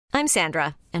I'm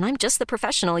Sandra, and I'm just the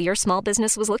professional your small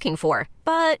business was looking for.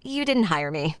 But you didn't hire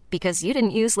me because you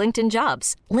didn't use LinkedIn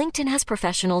Jobs. LinkedIn has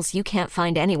professionals you can't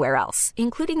find anywhere else,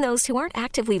 including those who aren't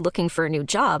actively looking for a new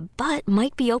job, but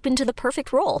might be open to the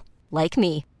perfect role, like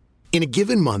me. In a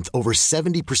given month, over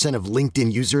 70% of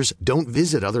LinkedIn users don't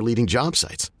visit other leading job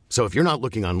sites. So if you're not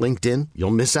looking on LinkedIn,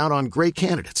 you'll miss out on great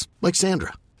candidates like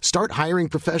Sandra. Start hiring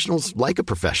professionals like a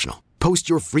professional. Post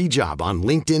your free job on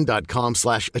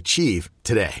linkedin.com/achieve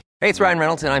today. Hey, it's Ryan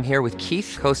Reynolds, and I'm here with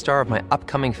Keith, co-star of my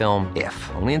upcoming film, If,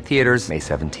 only in theaters May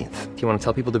 17th. Do you want to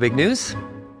tell people the big news?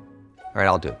 All right,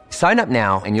 I'll do it. Sign up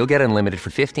now and you'll get unlimited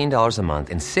for $15 a month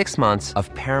and 6 months of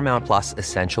Paramount Plus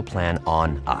Essential Plan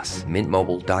on us.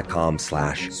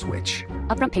 MintMobile.com/switch.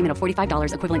 Upfront payment of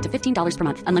 $45 equivalent to $15 per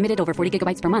month. Unlimited over 40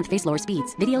 gigabytes per month. Face lower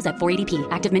speeds. Videos at 480p.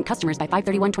 Active Mint customers by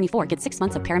 531.24 get 6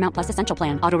 months of Paramount Plus Essential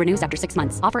Plan. Auto renews after 6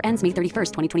 months. Offer ends May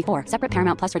 31st, 2024. Separate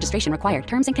Paramount Plus registration required.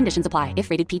 Terms and conditions apply if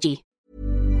rated PG.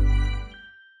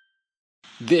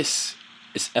 This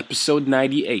is episode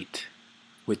 98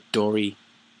 with Dory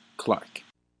Clark.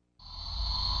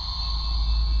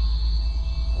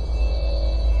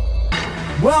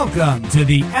 Welcome to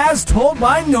the As Told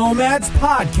by Nomads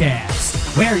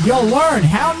podcast, where you'll learn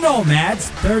how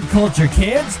nomads, third culture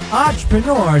kids,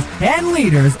 entrepreneurs, and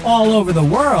leaders all over the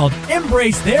world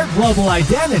embrace their global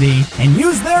identity and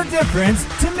use their difference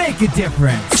to make a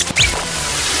difference.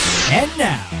 And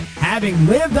now, having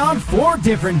lived on 4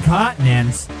 different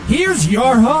continents, here's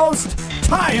your host,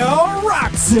 Tayo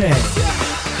Rockson.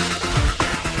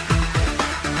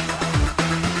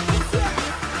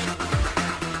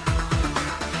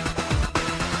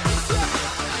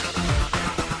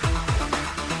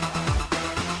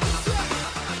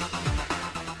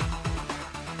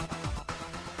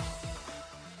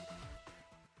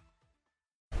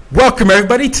 Welcome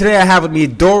everybody. Today I have with me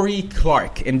Dory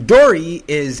Clark, and Dory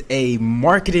is a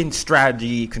marketing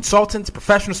strategy consultant,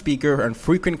 professional speaker, and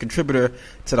frequent contributor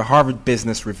to the Harvard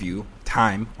Business Review,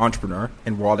 Time, Entrepreneur,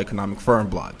 and World Economic Forum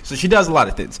blog. So she does a lot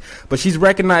of things, but she's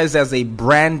recognized as a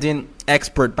branding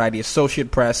expert by the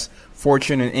Associated Press,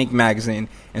 Fortune, and Inc. magazine,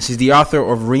 and she's the author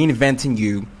of Reinventing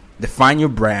You, Define Your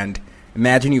Brand,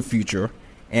 Imagine Your Future,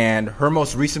 and her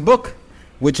most recent book,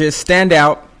 which is Stand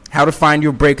Out, How to Find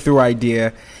Your Breakthrough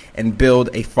Idea and Build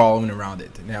a Following Around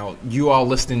It. Now, you all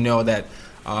listening know that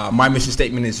my mission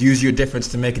statement is use your difference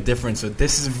to make a difference. So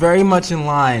this is very much in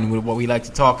line with what we like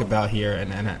to talk about here,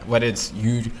 and whether it's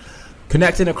you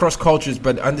connecting across cultures,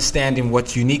 but understanding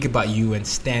what's unique about you and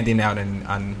standing out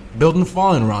and building a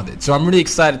following around it. So I'm really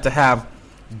excited to have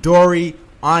Dory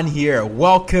on here.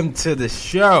 Welcome to the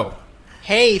show.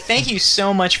 Hey, thank you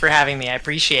so much for having me. I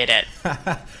appreciate it.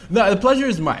 No, the pleasure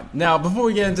is mine. Now, before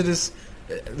we get into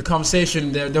the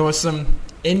conversation, there was some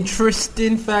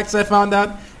interesting facts I found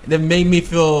out that made me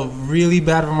feel really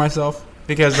bad for myself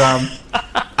because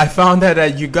I found out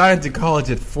that you got into college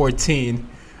at 14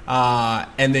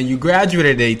 and then you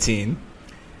graduated at 18.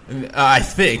 I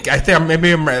think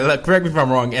maybe I'm right. Correct me if I'm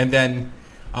wrong. And then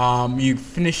you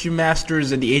finished your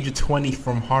master's at the age of 20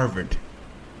 from Harvard.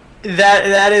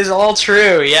 That is all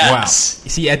true, yes. Wow. You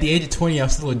see, at the age of 20, I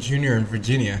was still a junior in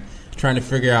Virginia trying to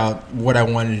figure out what I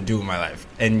wanted to do in my life.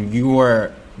 And you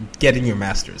were getting your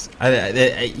master's.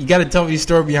 You got to tell me the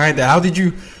story behind that.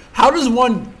 How does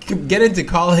one get into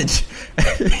college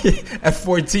at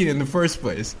 14 in the first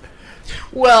place?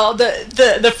 Well,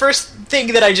 the first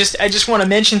thing that I just want to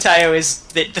mention, Tayo, is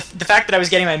that the fact that I was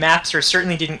getting my master's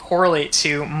certainly didn't correlate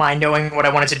to my knowing what I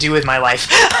wanted to do with my life.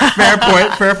 Fair point.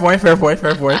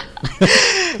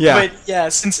 Yeah. But yeah,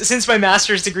 since my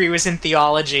master's degree was in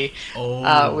theology,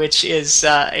 which is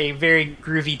a very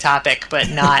groovy topic, but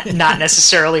not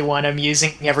necessarily one I'm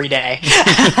using every day.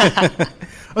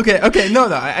 Okay, no,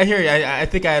 I hear you. I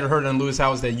think I had heard on Lewis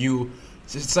Howes that you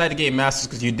decided to get a master's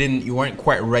because you weren't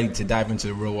quite ready to dive into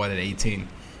the real world at 18.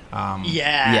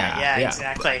 Yeah,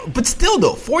 exactly. But still,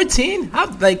 though, 14?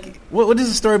 What is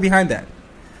the story behind that?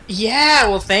 Yeah,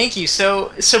 well, thank you.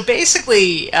 So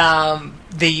basically,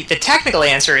 the technical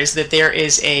answer is that there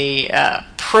is a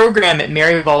program at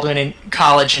Mary Baldwin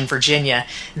College in Virginia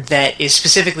that is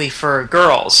specifically for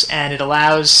girls, and it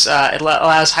allows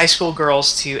high school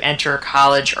girls to enter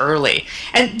college early.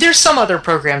 And there's some other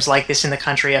programs like this in the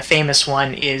country. A famous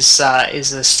one is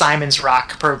the Simon's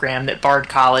Rock program that Bard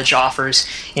College offers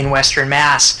in Western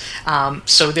Mass.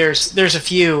 So there's a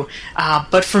few,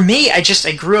 but for me, I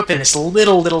grew up in this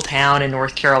little town in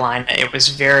North Carolina. It was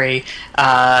very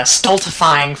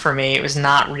stultifying for me. It was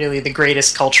not really the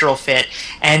greatest cultural fit.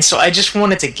 And so I just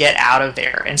wanted to get out of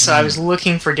there. And so I was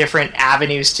looking for different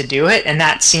avenues to do it, and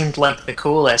that seemed like the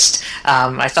coolest.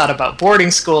 I thought about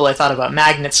boarding school, I thought about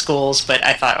magnet schools, but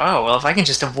I thought, oh, well, if I can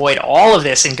just avoid all of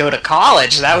this and go to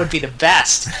college, that would be the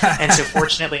best. And so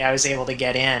fortunately, I was able to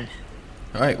get in.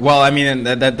 All right. Well, I mean,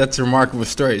 that's a remarkable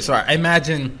story. So I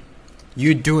imagine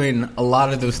you doing a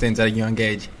lot of those things at a young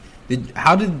age.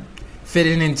 How did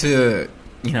fitting into,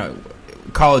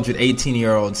 college with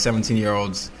 18-year-olds,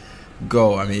 17-year-olds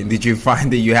go? I mean, did you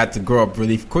find that you had to grow up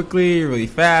really quickly, really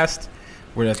fast?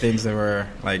 Were there things that were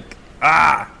like,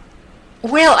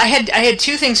 Well, I had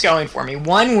two things going for me.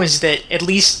 One was that at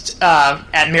least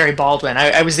at Mary Baldwin,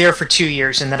 I was there for 2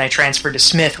 years, and then I transferred to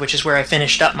Smith, which is where I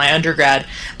finished up my undergrad.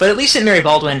 But at least at Mary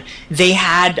Baldwin, they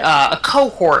had a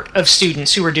cohort of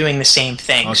students who were doing the same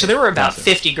thing. Okay. So there were about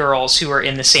 50 girls who were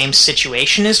in the same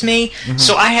situation as me. Mm-hmm.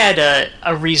 So I had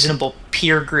a reasonable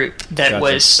peer group that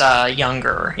was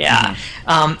younger. Yeah.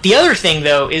 Mm-hmm. The other thing,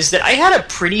 though, is that I had a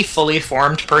pretty fully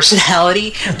formed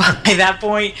personality by that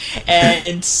point,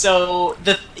 and so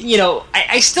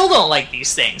I still don't like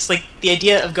these things. Like the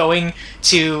idea of going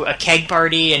to a keg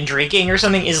party and drinking or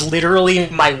something is literally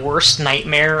my worst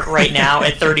nightmare right now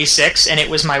at 36, and it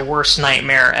was my worst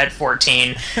nightmare at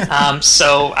 14.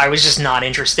 So I was just not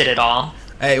interested at all.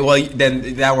 Hey, well,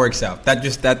 then that works out.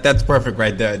 That's perfect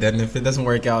right there. Then if it doesn't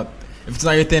work out, if it's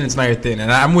not your thing, it's not your thing.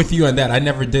 And I'm with you on that. I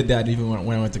never did that even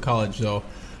when I went to college. So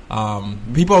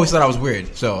people always thought I was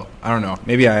weird. So I don't know.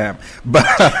 Maybe I am. But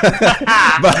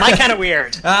my kind of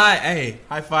weird. Hey,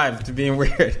 high five to being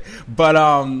weird. But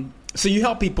so you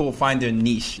help people find their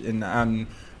niche, and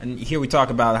here we talk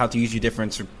about how to use your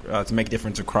difference to make a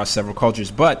difference across several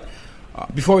cultures. But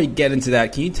before we get into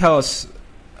that, can you tell us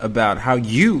about how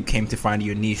you came to find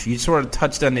your niche? You sort of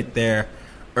touched on it there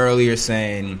earlier,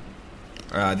 saying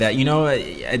that,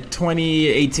 at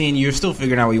 2018, you're still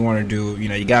figuring out what you want to do.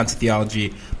 You got into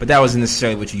theology, but that wasn't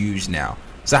necessarily what you use now.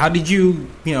 So how did you,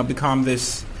 become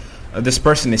this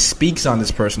person that speaks on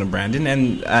this personal branding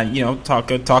and,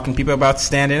 talking to people about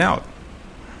standing out?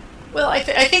 Well, I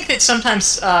think that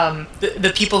sometimes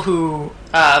the people who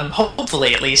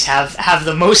hopefully at least have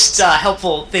the most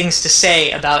helpful things to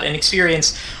say about an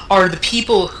experience are the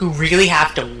people who really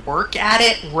have to work at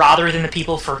it rather than the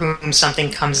people for whom something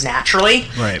comes naturally.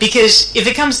 Right. Because if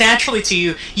it comes naturally to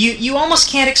you, you almost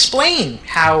can't explain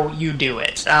how you do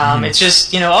it. It's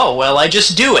just, I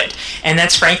just do it. And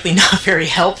that's frankly not very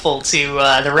helpful to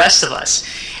the rest of us.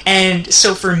 And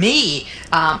so for me,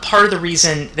 part of the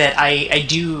reason that I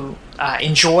do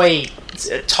enjoy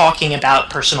talking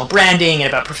about personal branding and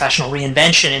about professional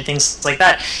reinvention and things like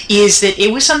that is that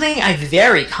it was something I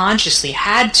very consciously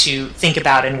had to think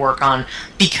about and work on,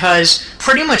 because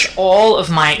pretty much all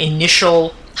of my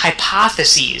initial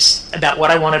hypotheses about what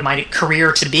I wanted my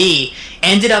career to be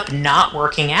ended up not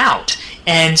working out.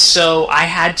 And so I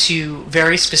had to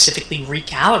very specifically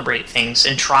recalibrate things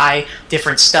and try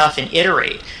different stuff and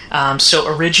iterate. So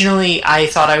originally I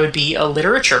thought I would be a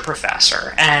literature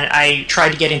professor, and I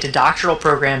tried to get into doctoral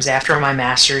programs after my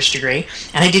master's degree,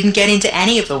 and I didn't get into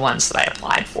any of the ones that I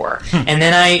applied for. And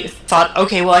then I thought,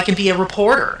 okay, well, I can be a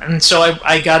reporter. And so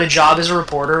I got a job as a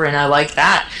reporter, and I liked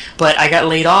that, but I got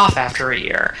laid off after a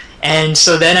year. And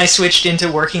so then I switched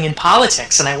into working in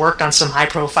politics, and I worked on some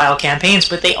high-profile campaigns,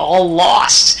 but they all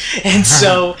lost. And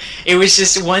so it was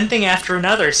just one thing after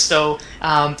another. So,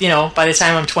 by the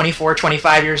time I'm 24,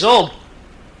 25 years old,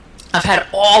 I've had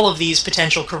all of these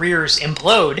potential careers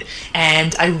implode,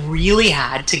 and I really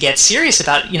had to get serious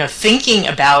about, thinking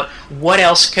about what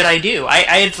else could I do.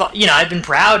 I'd been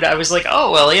proud. I was like,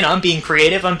 oh, well, I'm being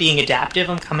creative, I'm being adaptive,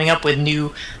 I'm coming up with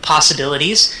new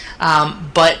possibilities.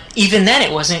 But even then,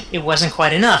 it wasn't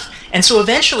quite enough. And so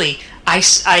eventually,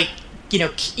 I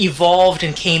evolved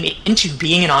and came into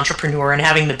being an entrepreneur and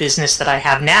having the business that I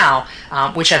have now,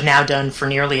 which I've now done for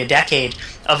nearly a decade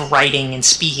of writing and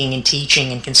speaking and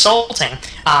teaching and consulting,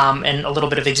 and a little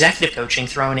bit of executive coaching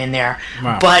thrown in there.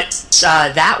 Wow. But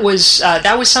that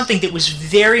was something that was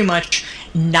very much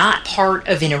not part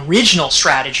of an original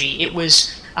strategy. It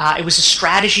was a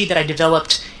strategy that I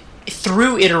developed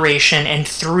through iteration and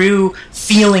through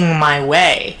feeling my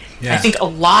way. Yeah. I think a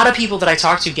lot of people that I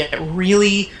talk to get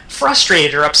really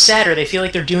frustrated or upset, or they feel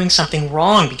like they're doing something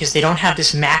wrong because they don't have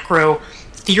this macro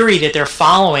theory that they're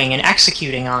following and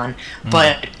executing on.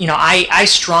 But I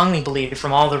strongly believe,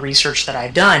 from all the research that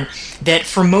I've done, that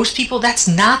for most people that's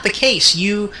not the case.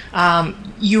 You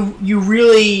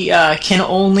really can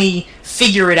only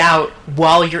figure it out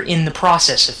while you're in the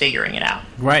process of figuring it out.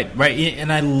 Right.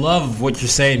 And I love what you're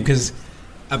saying, because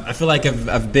I feel like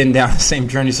I've been down the same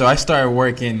journey. So I started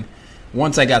working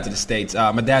once I got to the States.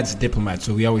 My dad's a diplomat,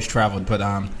 so we always traveled. But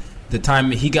the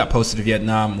time he got posted to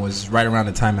Vietnam was right around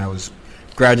the time I was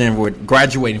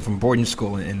graduating from boarding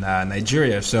school in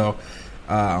Nigeria. So,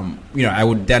 I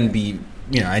would then be,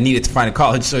 I needed to find a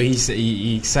college. So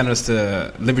he sent us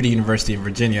to Liberty University in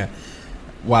Virginia,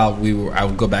 while I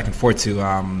would go back and forth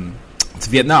to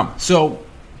Vietnam. So,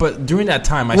 but during that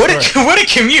time, what a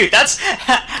commute!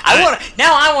 I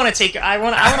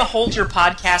want to hold your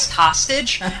podcast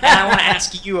hostage, and I want to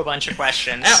ask you a bunch of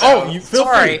questions. So,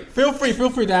 feel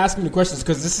free to ask me the questions,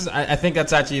 because I think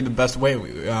that's actually the best way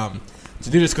to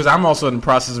do this, because I'm also in the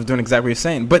process of doing exactly what you're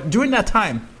saying. But during that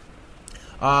time,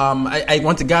 I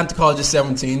got into college at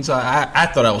 17, so I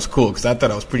thought I was cool, because I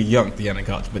thought I was pretty young at the end of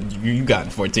college, but you got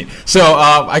in 14. So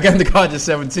I got into college at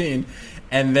 17,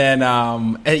 and then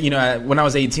when I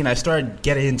was 18, I started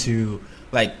getting into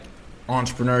like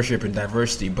entrepreneurship and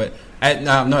diversity, but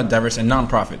not diversity and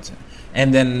nonprofits.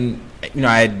 And then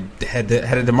I had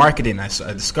the marketing. I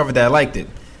discovered that I liked it.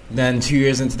 Then 2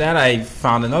 years into that, I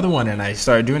found another one, and I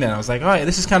started doing that. I was like, all right,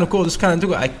 this is kind of cool. This is kind of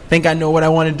cool. I think I know what I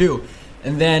want to do.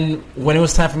 And then when it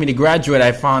was time for me to graduate,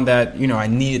 I found that, I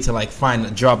needed to find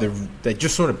a job that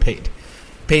just sort of paid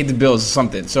the bills or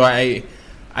something. So I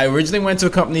originally went to a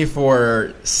company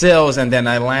for sales, and then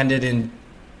I went to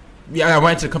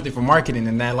a company for marketing,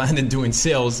 and I landed doing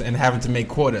sales and having to make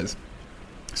quotas.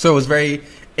 So it was very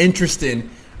interesting,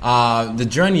 the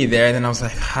journey there. And then I was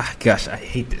like, gosh, I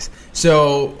hate this.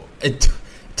 So at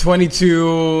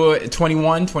 22, I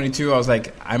was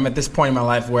like, I'm at this point in my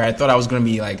life where I thought I was going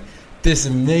to be like this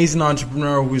amazing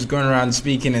entrepreneur who's going around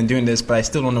speaking and doing this, but I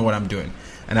still don't know what I'm doing.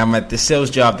 And I'm at the sales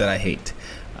job that I hate.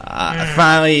 I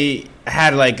finally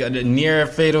had a near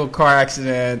fatal car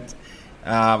accident,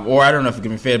 or I don't know if it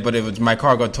could be fatal, but my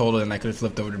car got totaled and I could have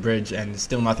flipped over the bridge, and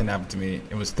still nothing happened to me.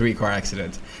 It was 3 car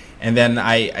accidents. And then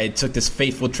I took this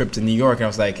fateful trip to New York, and I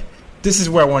was like, this is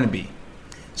where I want to be.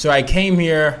 So I came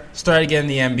here, started getting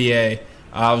the MBA.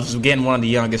 I was again one of the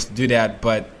youngest to do that,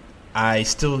 but I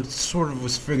still sort of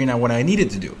was figuring out what I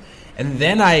needed to do. And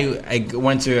then I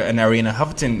went to an Arianna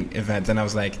Huffington event, and I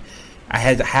was like, I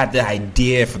had the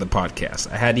idea for the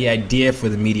podcast. I had the idea for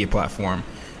the media platform.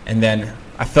 And then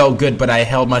I felt good, but I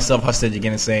held myself hostage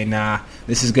again and saying, nah,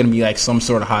 this is going to be like some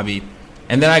sort of hobby.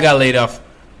 And then I got laid off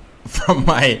from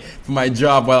my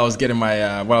job while I was getting my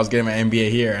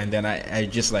MBA here, and then I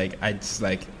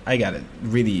gotta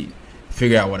really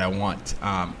figure out what I want.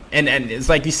 And it's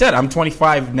like you said, I'm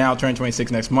 25 now, turning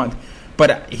 26 next month.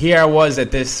 But here I was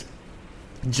at this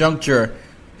juncture,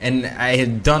 and I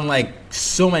had done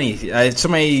so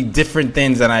many different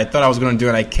things that I thought I was going to do,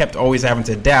 and I kept always having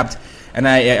to adapt. And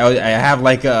I have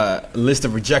a list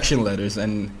of rejection letters,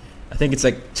 and I think it's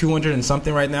 200 and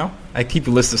something right now. I keep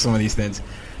a list of some of these things,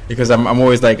 because I'm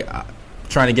always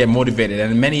trying to get motivated,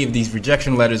 and many of these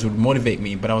rejection letters would motivate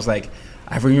me. But I was like,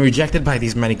 I've been rejected by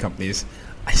these many companies.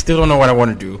 I still don't know what I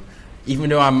want to do, even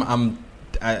though I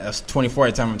was 24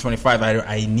 at the time. I'm 25.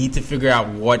 I need to figure out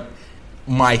what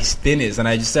my spin is, and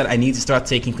I just said I need to start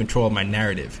taking control of my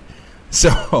narrative.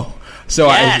 So yes. So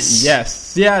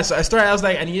I started.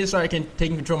 I need to start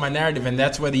taking control of my narrative, and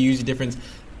that's where the user difference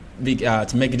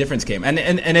to make a difference came. And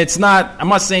it's not. I'm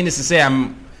not saying this to say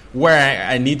I'm where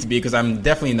I need to be, because I'm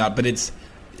definitely not. But it's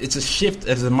a shift.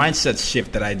 It's a mindset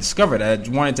shift that I discovered. I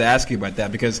wanted to ask you about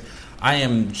that, because I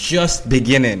am just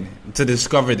beginning to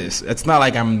discover this. It's not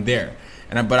like I'm there,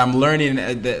 but I'm learning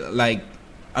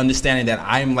understanding that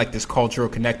I'm this cultural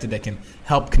connector that can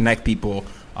help connect people.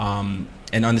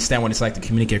 And understand what it's like to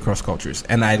communicate across cultures.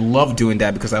 And I love doing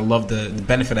that, because I love the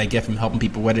benefit I get from helping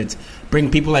people, whether it's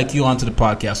bringing people like you onto the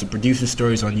podcast or producing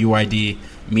stories on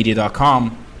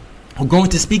UIDmedia.com or going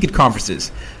to speak at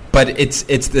conferences. But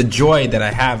it's the joy that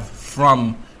I have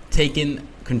from taking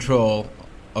control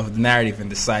of the narrative and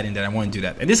deciding that I want to do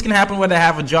that. And this can happen whether I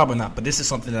have a job or not, but this is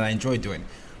something that I enjoy doing.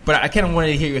 But I kind of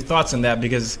wanted to hear your thoughts on that,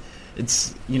 because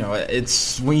it's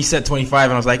when you said 25,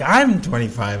 and I was like, I'm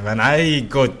 25, and I'm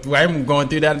going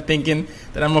through that thinking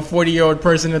that I'm a 40-year-old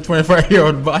person in a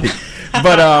 25-year-old body.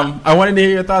 But I wanted to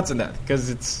hear your thoughts on that, because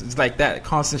it's like that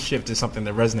constant shift is something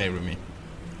that resonated with me.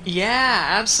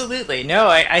 Yeah, absolutely. No,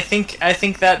 I think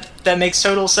that makes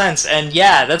total sense. And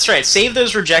yeah, that's right. Save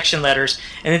those rejection letters,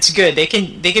 and it's good. They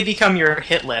could become your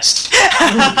hit list.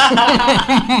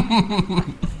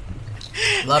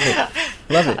 Love it.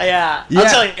 Yeah. I'll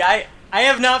tell you, I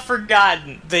have not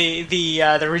forgotten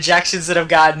the rejections that I've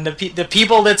gotten, the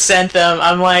people that sent them.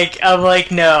 I'm like,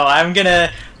 no, I'm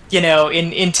gonna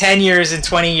in 10 years and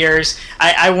 20 years,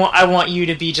 I want you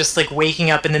to be just like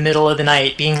waking up in the middle of the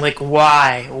night being like,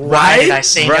 why did I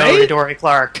say no to Dorie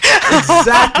Clark?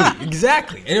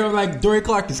 Exactly. And I'm like, Dorie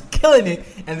Clark is killing it,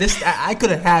 and this I could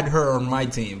have had her on my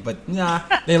team, but nah,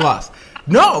 they lost.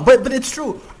 No, but it's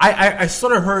true. I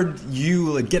sort of heard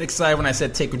you get excited when I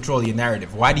said take control of your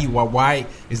narrative. Why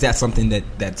is that something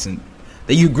that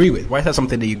you agree with? Why is that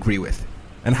something that you agree with?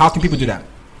 And how can people do that?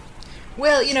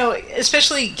 Well,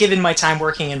 especially given my time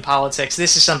working in politics,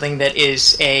 this is something that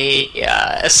is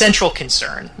a central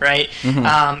concern, right?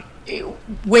 Mm-hmm.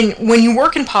 When you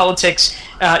work in politics,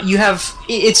 you have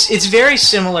it's very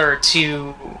similar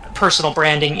to personal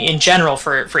branding in general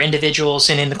for individuals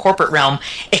and in the corporate realm,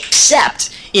 except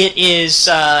it is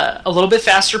a little bit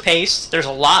faster paced. There's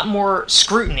a lot more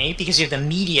scrutiny because you have the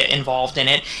media involved in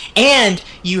it, and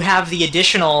you have the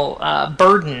additional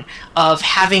burden of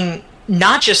having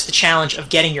not just the challenge of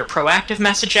getting your proactive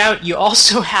message out. You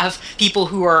also have people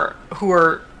who are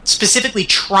specifically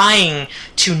trying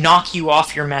to knock you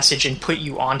off your message and put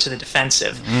you onto the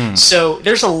defensive. So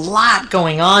there's a lot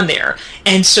going on there.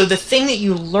 And so the thing that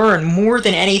you learn more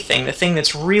than anything, the thing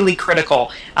that's really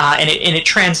critical, and it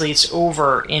translates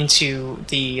over into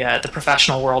the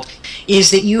professional world,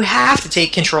 is that you have to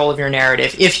take control of your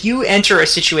narrative. If you enter a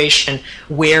situation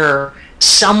where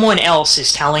someone else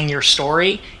is telling your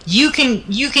story, you can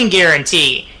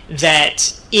guarantee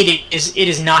that it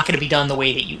is not going to be done the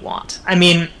way that you want. I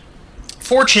mean,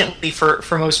 fortunately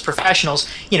for most professionals,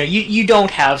 you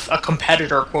don't have a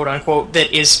competitor, quote unquote,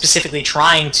 that is specifically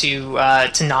trying to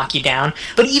knock you down.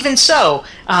 But even so,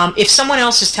 if someone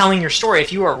else is telling your story,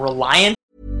 if you are reliant.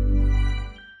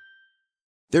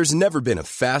 There's never been a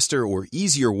faster or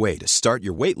easier way to start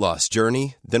your weight loss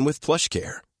journey than with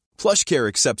PlushCare. PlushCare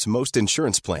accepts most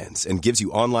insurance plans and gives you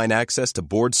online access to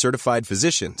board-certified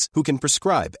physicians who can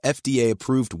prescribe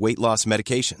FDA-approved weight loss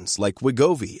medications like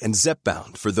Wegovy and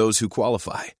Zepbound for those who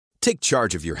qualify. Take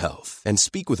charge of your health and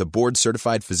speak with a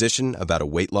board-certified physician about a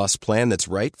weight loss plan that's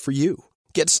right for you.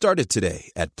 Get started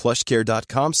today at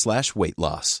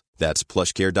plushcare.com/weightloss. That's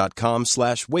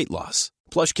plushcare.com/weightloss.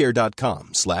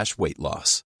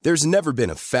 plushcare.com/weightloss. There's never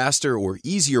been a faster or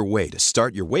easier way to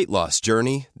start your weight loss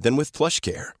journey than with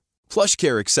PlushCare.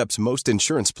 PlushCare accepts most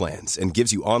insurance plans and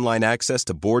gives you online access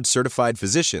to board-certified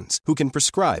physicians who can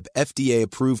prescribe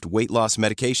FDA-approved weight loss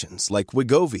medications like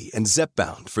Wegovy and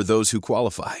Zepbound for those who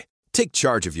qualify. Take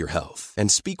charge of your health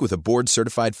and speak with a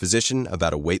board-certified physician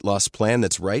about a weight loss plan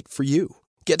that's right for you.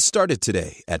 Get started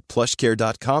today at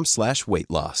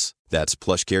plushcare.com/weightloss. That's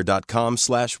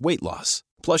plushcare.com/weightloss.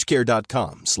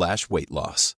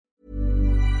 plushcare.com/weightloss.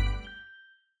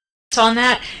 On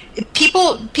that,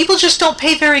 people just don't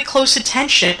pay very close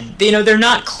attention. They're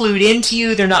not clued into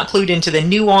you. They're not clued into the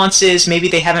nuances. Maybe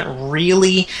they haven't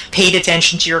really paid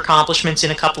attention to your accomplishments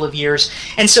in a couple of years.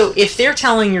 And so if they're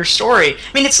telling your story, I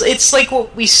mean, it's like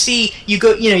what we see. You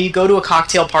go to a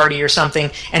cocktail party or something,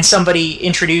 and somebody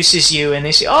introduces you, and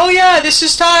they say, "Oh yeah, this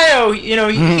is Tayo.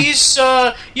 He's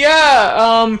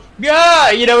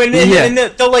and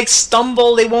they'll like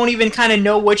stumble. They won't even kind of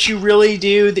know what you really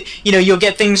do. You'll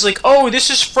get things like, "Oh, this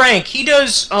is Frank. He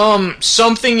does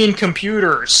something in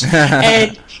computers,"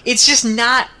 and it's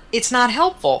not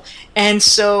helpful. And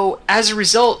so as a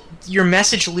result, your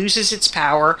message loses its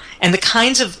power, and the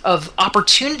kinds of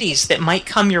opportunities that might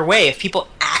come your way if people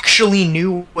actually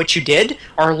knew what you did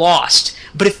are lost.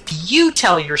 But if you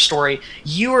tell your story,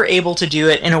 you are able to do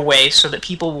it in a way so that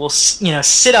people will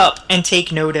sit up and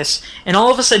take notice, and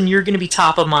all of a sudden you're going to be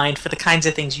top of mind for the kinds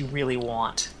of things you really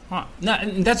want. No,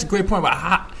 and that's a great point.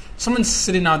 But someone's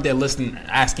sitting out there listening,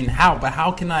 asking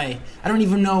how can I don't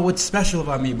even know what's special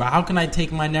about me, but how can I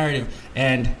take my narrative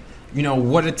and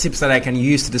what are tips that I can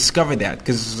use to discover that?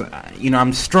 Because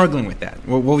I'm struggling with that.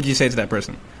 What would you say to that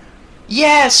person?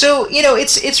 Yeah, so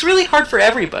it's really hard for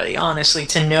everybody, honestly,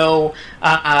 to know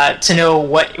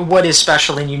what is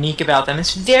special and unique about them.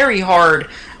 It's very hard.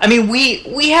 I mean,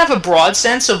 we have a broad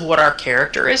sense of what our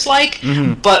character is like,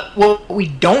 but what we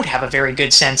don't have a very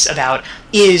good sense about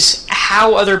is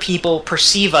how other people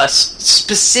perceive us,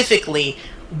 specifically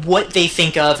what they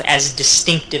think of as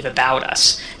distinctive about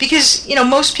us. Because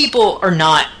most people are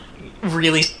not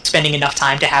really spending enough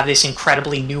time to have this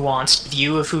incredibly nuanced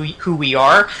view of who we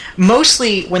are.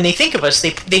 Mostly when they think of us,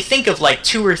 they think of like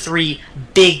 2 or 3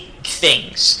 big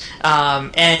things.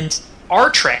 And our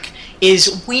trick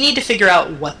is we need to figure out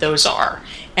what those are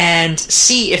and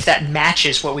see if that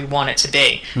matches what we want it to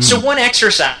be. So one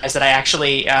exercise that I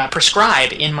actually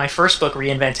prescribe in my first book,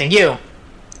 Reinventing You,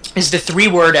 is the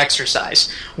 3-word exercise,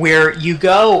 where you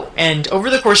go and over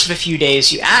the course of a few days,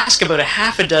 you ask about a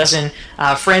half a dozen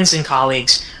friends and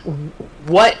colleagues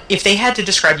what if they had to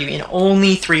describe you in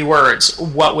only 3 words,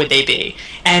 what would they be?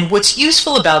 And what's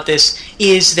useful about this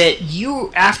is that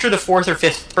you, after the 4th or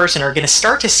 5th person, are going to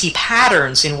start to see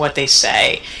patterns in what they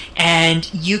say, and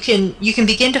you can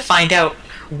begin to find out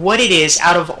what it is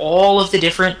out of all of the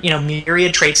different,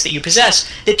 myriad traits that you possess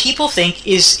that people think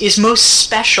is most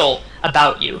special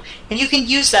about you, and you can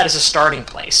use that as a starting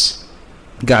place.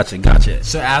 Gotcha.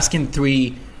 So asking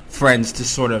 3 friends to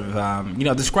sort of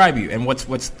describe you and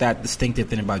what's that distinctive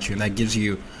thing about you, and that gives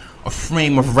you a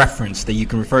frame of reference that you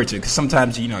can refer to, because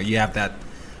sometimes you have that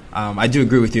I do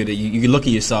agree with you that you look at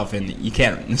yourself and you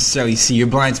can't necessarily see your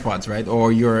blind spots, right,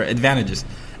 or your advantages.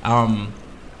 And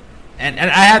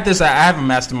I have a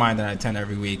mastermind that I attend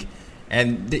every week,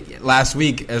 and last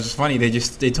week it was funny,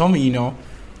 they told me,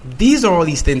 these are all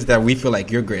these things that we feel like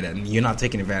you're great at and you're not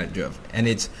taking advantage of, and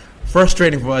it's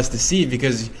frustrating for us to see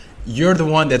because you're the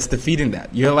one that's defeating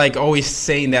that. You're like always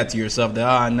saying that to yourself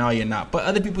that, no, you're not. But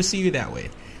other people see you that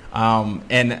way.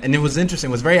 And it was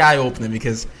interesting. It was very eye-opening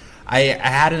because I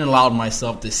hadn't allowed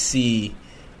myself to see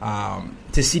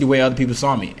the way other people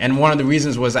saw me. And one of the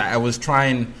reasons was I was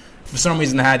trying, for some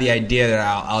reason I had the idea that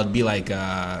I would be like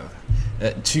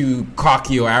too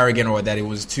cocky or arrogant, or that it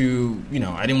was too,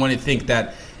 I didn't want to think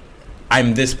that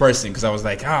I'm this person, because I was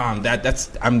like,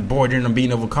 I'm bordering on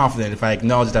being overconfident if I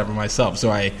acknowledge that for myself.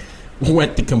 So I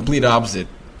went the complete opposite.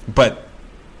 But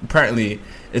apparently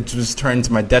it was turned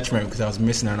to my detriment because I was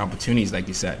missing out on opportunities, like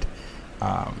you said.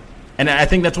 And I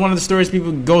think that's one of the stories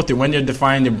people go through when they're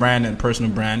defining their brand and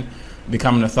personal brand,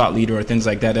 becoming a thought leader or things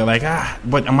like that. They're like,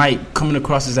 but am I coming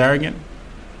across as arrogant?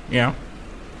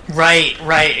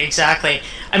 Right, exactly.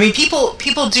 I mean, people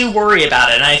do worry about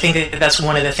it, and I think that's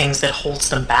one of the things that holds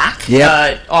them back,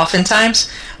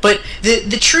 oftentimes. But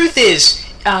the truth is,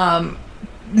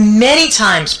 many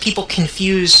times people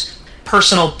confuse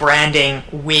personal branding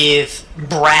with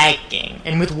bragging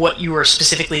and with what you are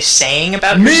specifically saying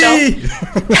about yourself.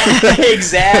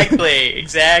 Exactly.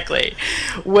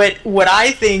 What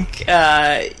I think,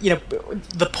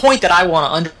 the point that I want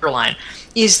to underline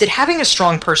is that having a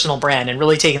strong personal brand and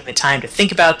really taking the time to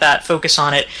think about that, focus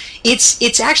on it,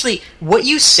 it's actually what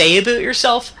you say about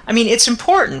yourself. I mean, it's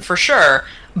important for sure,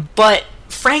 but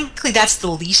frankly, that's the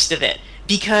least of it.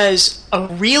 Because a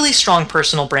really strong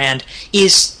personal brand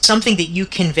is something that you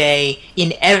convey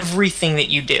in everything that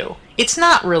you do. It's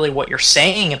not really what you're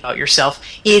saying about yourself.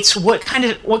 It's what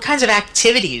kinds of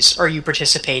activities are you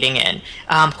participating in?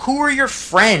 Who are your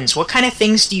friends? What kind of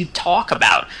things do you talk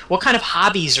about? What kind of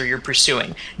hobbies are you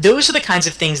pursuing? Those are the kinds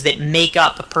of things that make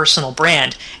up a personal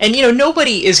brand. And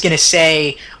nobody is going to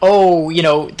say,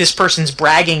 this person's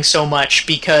bragging so much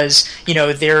because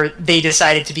they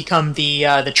decided to become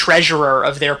the treasurer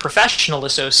of their professional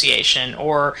association,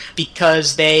 or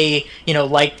because they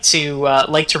like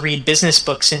to read business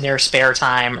books in their spare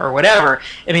time or whatever.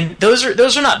 I mean, those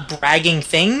are not bragging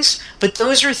things, but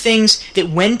those are things that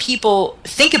when people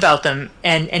think about them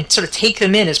and sort of take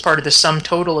them in as part of the sum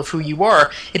total of who you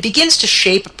are, it begins to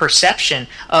shape a perception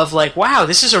of like, wow,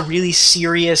 this is a really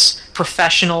serious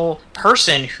professional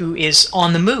person who is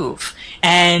on the move.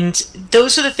 And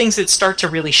those are the things that start to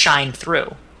really shine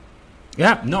through.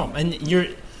 Yeah, no, and you're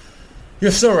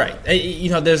so right.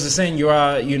 There's a saying, you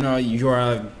are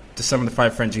the sum of the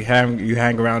 5 friends you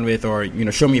hang around with, or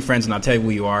show me your friends and I'll tell you who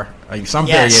you are.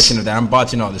 Variation of that. I'm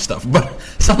botching all this stuff, but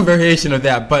some variation of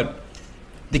that. But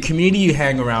the community you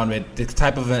hang around with, the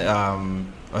type of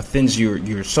things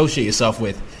you associate yourself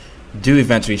with, do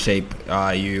eventually shape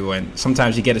you, and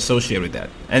sometimes you get associated with that.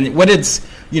 And whether it's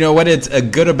a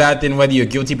good or bad thing, whether you're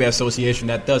guilty by association,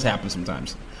 that does happen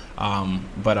sometimes.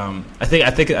 But I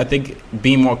think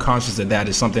being more conscious of that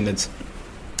is something that's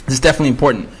definitely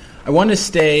important. I want to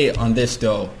stay on this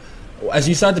though. As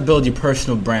you start to build your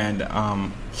personal brand,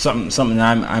 something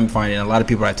I'm finding, a lot of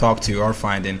people I talk to are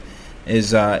finding, is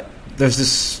there's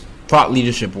this thought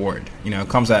leadership word. It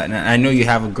comes out, and I know you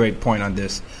have a great point on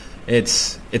this.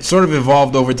 It's sort of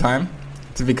evolved over time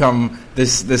to become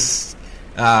this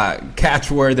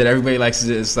catchword that everybody likes.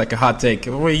 It's like a hot take.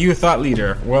 Well, you're a thought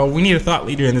leader. Well, we need a thought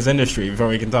leader in this industry before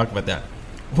we can talk about that.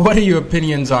 What are your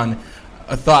opinions on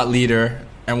a thought leader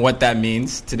and what that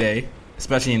means today,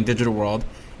 especially in the digital world,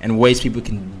 and ways people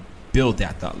can build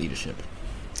that thought leadership?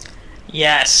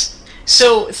 Yes.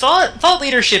 So thought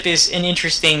leadership is an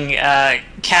interesting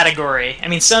category. I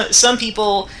mean, some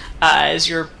people as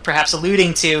you're perhaps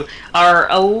alluding to, are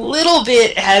a little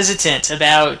bit hesitant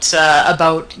about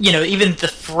even the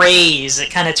phrase.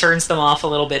 It kind of turns them off a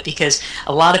little bit because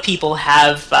a lot of people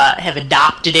have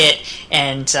adopted it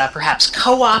and perhaps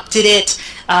co-opted it.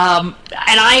 And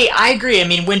I agree. I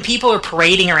mean, when people are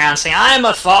parading around saying, I'm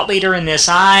a thought leader in this,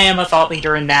 I am a thought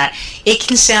leader in that, it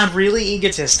can sound really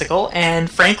egotistical, and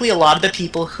frankly, a lot of the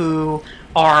people who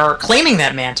are claiming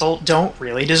that mantle don't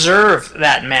really deserve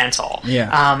that mantle.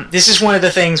 Yeah. This is one of the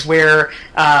things where,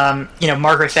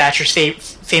 Margaret Thatcher's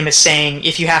famous saying,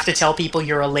 if you have to tell people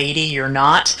you're a lady, you're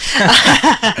not.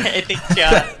 I think...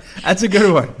 That's a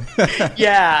good one.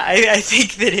 Yeah, I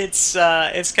think that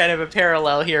it's kind of a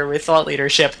parallel here with thought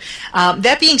leadership.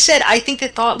 That being said, I think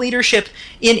that thought leadership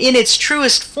in its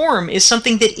truest form is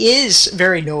something that is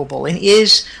very noble and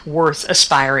is worth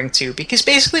aspiring to, because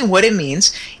basically what it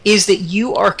means is that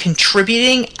you are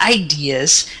contributing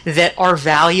ideas that are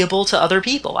valuable to other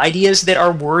people, ideas that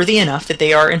are worthy enough that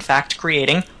they are in fact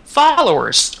creating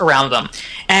followers around them.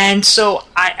 And so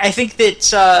I think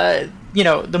that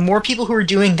the more people who are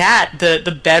doing that,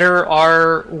 the better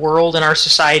our world and our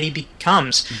society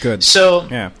becomes. Good. So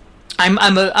yeah.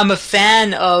 I'm a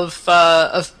fan of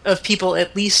people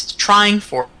at least trying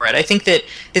for it. I think that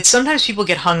sometimes people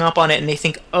get hung up on it and they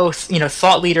think,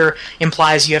 thought leader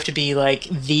implies you have to be like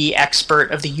the expert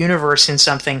of the universe in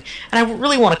something. And I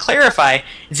really want to clarify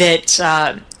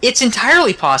that it's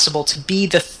entirely possible to be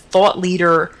the thought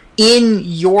leader in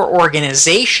your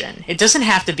organization. It doesn't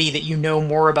have to be that you know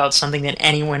more about something than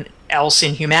anyone else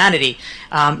in humanity.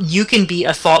 You can be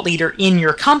a thought leader in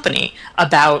your company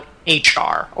about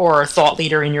HR, or a thought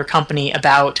leader in your company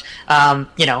about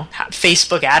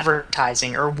Facebook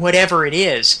advertising or whatever it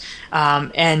is,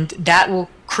 and that will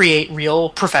create real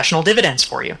professional dividends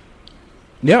for you.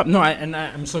 Yeah, no,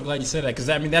 I'm so glad you said that, because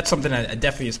I mean that's something I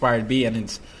definitely aspire to be, and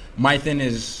it's my thing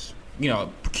is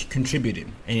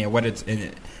contributing, and whether it's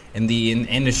in the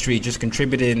industry, just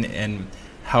contributing and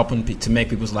helping to make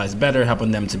people's lives better, helping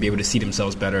them to be able to see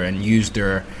themselves better and use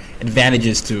their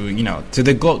advantages to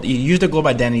use their global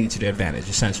identity to their advantage,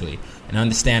 essentially, and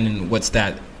understanding what's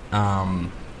that,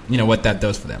 what that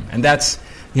does for them. And that's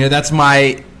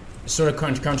my sort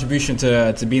of contribution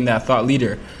to being that thought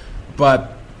leader.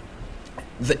 But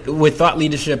with thought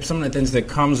leadership, some of the things that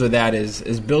comes with that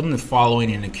is building a following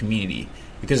in a community.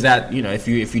 Because that, if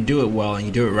you do it well and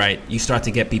you do it right, you start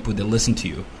to get people to listen to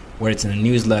you, whether it's in a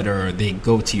newsletter or they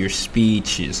go to your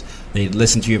speeches, they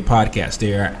listen to your podcast,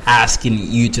 they are asking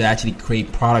you to actually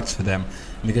create products for them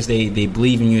because they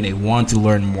believe in you and they want to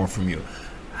learn more from you.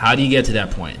 How do you get to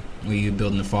that point where you're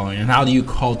building a following, and how do you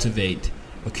cultivate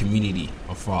a community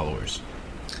of followers?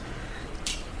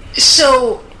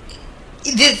 So,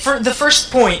 the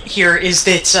first point here is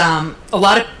that a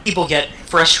lot of people get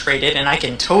frustrated, and I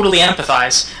can totally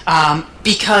empathize,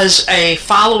 because a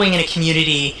following in a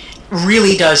community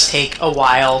really does take a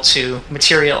while to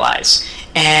materialize.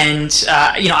 And,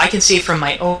 I can say from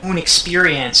my own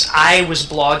experience, I was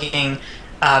blogging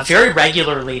very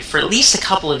regularly for at least a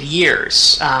couple of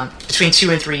years, between 2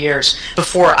 and 3 years,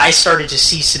 before I started to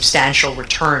see substantial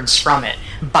returns from it.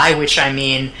 By which I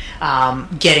mean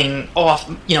getting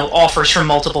offers from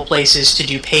multiple places to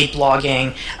do paid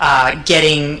blogging,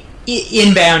 getting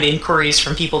inbound inquiries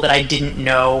from people that I didn't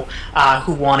know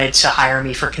who wanted to hire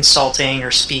me for consulting or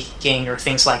speaking or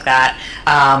things like that.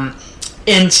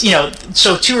 And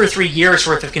so 2 or 3 years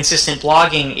worth of consistent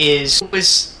blogging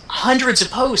was hundreds of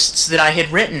posts that I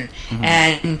had written, mm-hmm.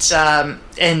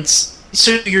 and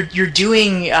so you're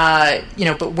doing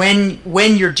but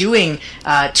when you're doing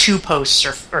 2 posts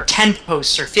or 10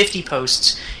 posts or 50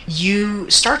 posts, you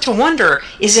start to wonder,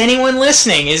 is anyone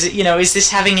listening? Is this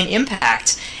having an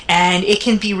impact? And it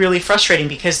can be really frustrating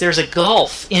because there's a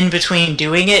gulf in between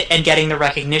doing it and getting the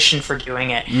recognition for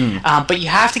doing it. But you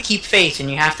have to keep faith and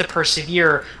you have to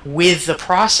persevere with the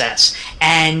process.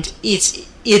 And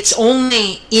it's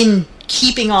only in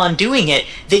keeping on doing it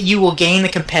that you will gain the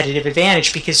competitive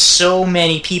advantage, because so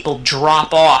many people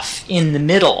drop off in the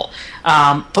middle.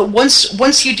 But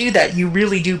once you do that, you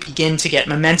really do begin to get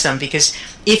momentum, because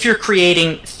if you're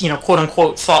creating, quote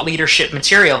unquote thought leadership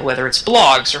material, whether it's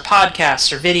blogs or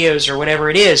podcasts or videos or whatever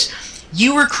it is,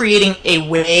 you are creating a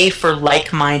way for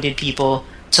like-minded people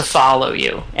to follow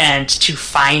you and to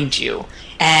find you.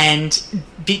 And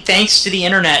thanks to the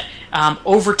internet,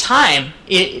 over time,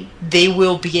 they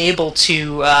will be able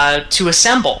to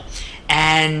assemble,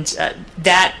 and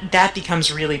that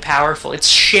becomes really powerful. It's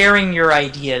sharing your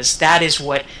ideas. That is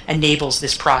what enables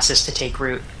this process to take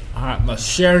root. All right, well,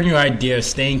 sharing your ideas,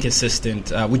 staying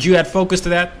consistent. Would you add focus to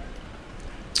that?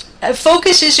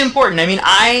 Focus is important. I mean,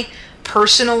 I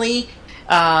personally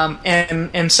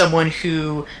am someone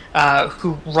who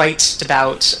writes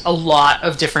about a lot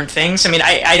of different things. I mean,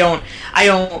 I don't,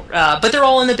 but they're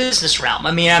all in the business realm.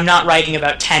 I mean, I'm not writing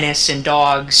about tennis and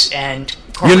dogs and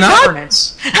corporate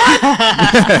governance.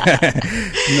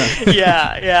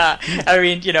 Yeah. I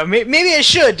mean, maybe I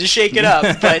should to shake it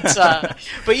up, but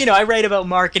I write about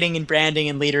marketing and branding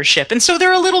and leadership, and so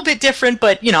they're a little bit different.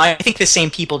 But I think the same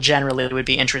people generally would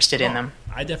be interested in them.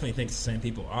 I definitely think it's the same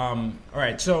people. All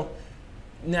right, so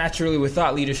naturally with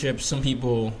thought leadership, some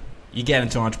people you get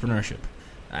into entrepreneurship,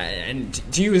 and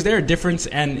to you, is there a difference?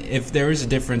 And if there is a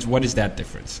difference, what is that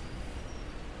difference?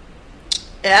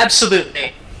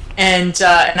 Absolutely. And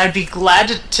I'd be glad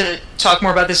to talk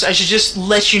more about this. I should just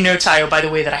let you know, Tayo, by the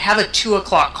way, that I have a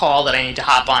 2:00 call that I need to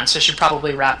hop on, so I should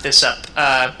probably wrap this up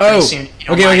pretty soon.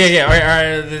 Okay. All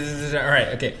right.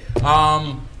 Okay.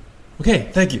 Okay.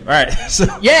 Thank you. All right. So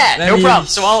yeah, no problem.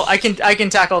 So I can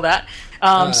tackle that.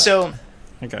 So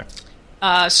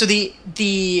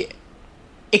the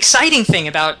exciting thing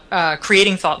about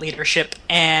creating thought leadership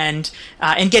and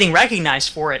getting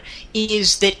recognized for it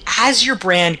is that as your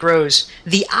brand grows,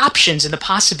 the options and the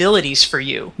possibilities for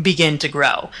you begin to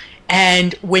grow.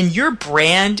 And when your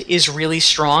brand is really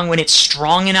strong, when it's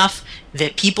strong enough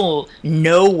that people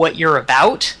know what you're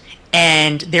about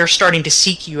and they're starting to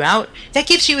seek you out, that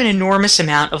gives you an enormous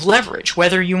amount of leverage,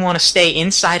 whether you want to stay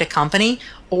inside a company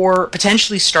or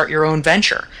potentially start your own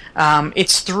venture.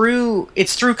 It's through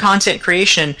content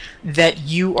creation that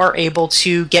you are able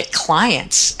to get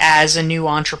clients as a new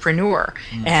entrepreneur.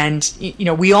 And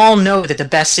we all know that the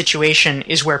best situation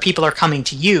is where people are coming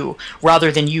to you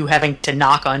rather than you having to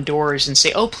knock on doors and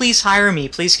say, "Oh, please hire me,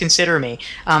 please consider me."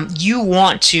 You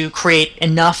want to create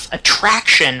enough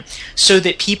attraction so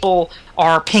that people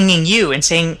are pinging you and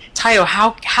saying, "Tayo,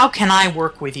 how can I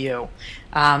work with you?"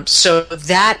 So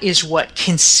that is what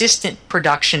consistent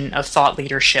production of thought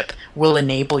leadership will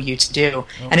enable you to do.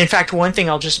 And in fact, one thing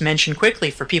I'll just mention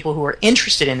quickly for people who are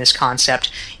interested in this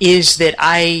concept is that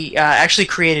I actually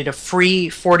created a free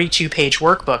 42-page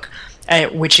workbook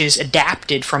which is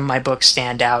adapted from my book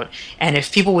Stand Out. And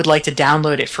if people would like to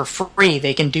download it for free,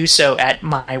 they can do so at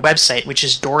my website, which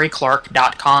is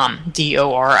DoryClark.com,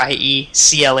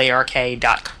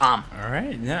 DoryClark.com. All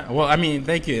right. Yeah. Well, I mean,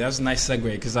 thank you. That was a nice segue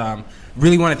because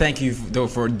really want to thank you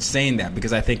for saying that,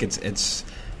 because I think it's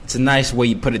a nice way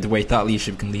you put it, the way thought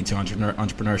leadership can lead to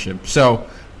entrepreneurship. So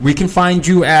we can find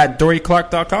you at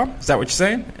DoryClark.com. Is that what you're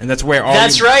saying? And that's where all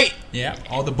right. Yeah,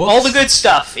 all the books. All the good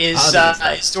stuff is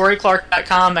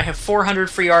DoryClark.com. I have 400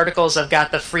 free articles. I've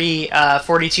got the free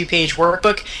 42-page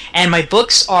workbook. And my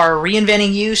books are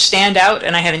Reinventing You, Stand Out,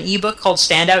 and I have an ebook called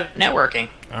Stand Out Networking.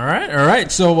 All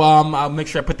right. So I'll make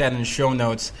sure I put that in the show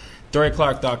notes.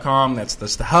 DoryClark.com.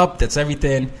 That's the hub. That's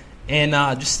everything. And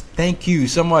just thank you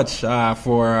so much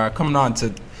for coming on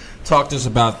to talk to us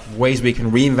about ways we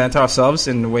can reinvent ourselves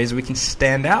and ways we can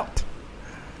stand out.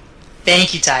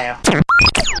 Thank you, Tayo.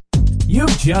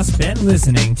 You've just been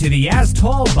listening to the As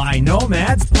Told by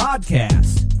Nomads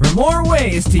podcast. For more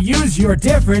ways to use your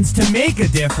difference to make a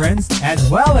difference, as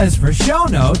well as for show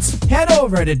notes, head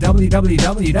over to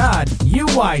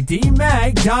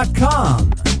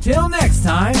www.uydmag.com. Till next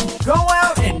time, go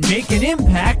out and make an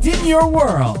impact in your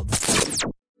world.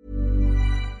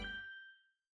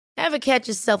 Ever catch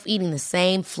yourself eating the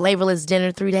same flavorless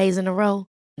dinner 3 days in a row?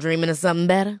 Dreaming of something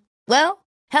better? Well,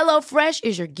 HelloFresh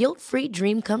is your guilt-free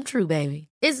dream come true, baby.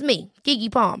 It's me,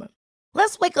 Keke Palmer.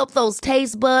 Let's wake up those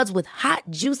taste buds with hot,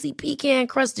 juicy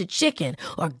pecan-crusted chicken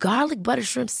or garlic butter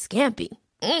shrimp scampi.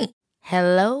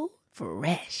 Hello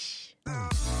Fresh.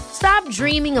 Stop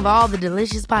dreaming of all the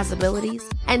delicious possibilities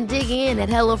and dig in at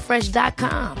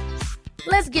HelloFresh.com.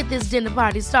 Let's get this dinner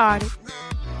party started.